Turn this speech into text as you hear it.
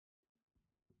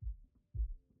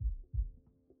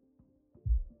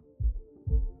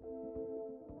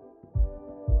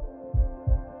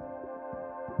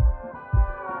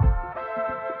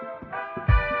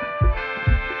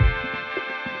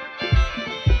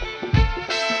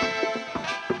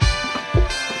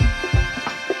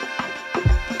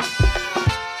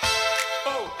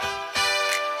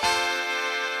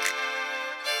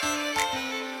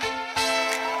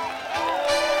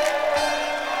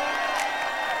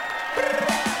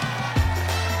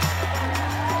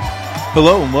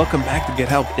Hello and welcome back to Get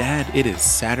Help Dad. It is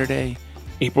Saturday,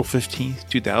 April 15th,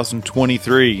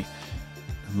 2023.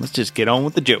 And let's just get on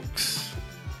with the jokes.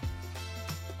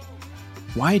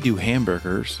 Why do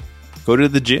hamburgers go to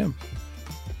the gym?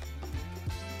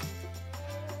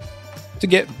 To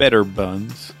get better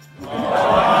buns.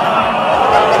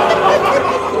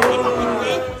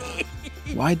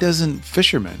 Why doesn't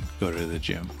fisherman go to the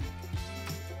gym?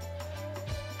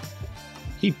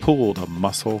 He pulled a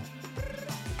muscle.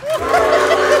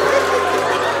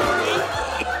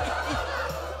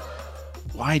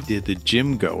 Why did the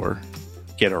gym goer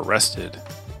get arrested?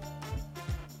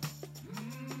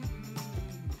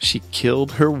 She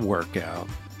killed her workout.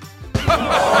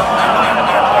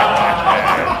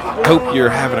 Hope you're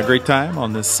having a great time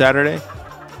on this Saturday.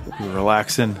 Hope you're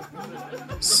relaxing,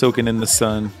 soaking in the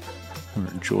sun, and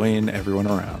enjoying everyone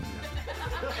around you.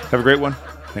 Have a great one.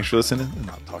 Thanks for listening, and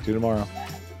I'll talk to you tomorrow.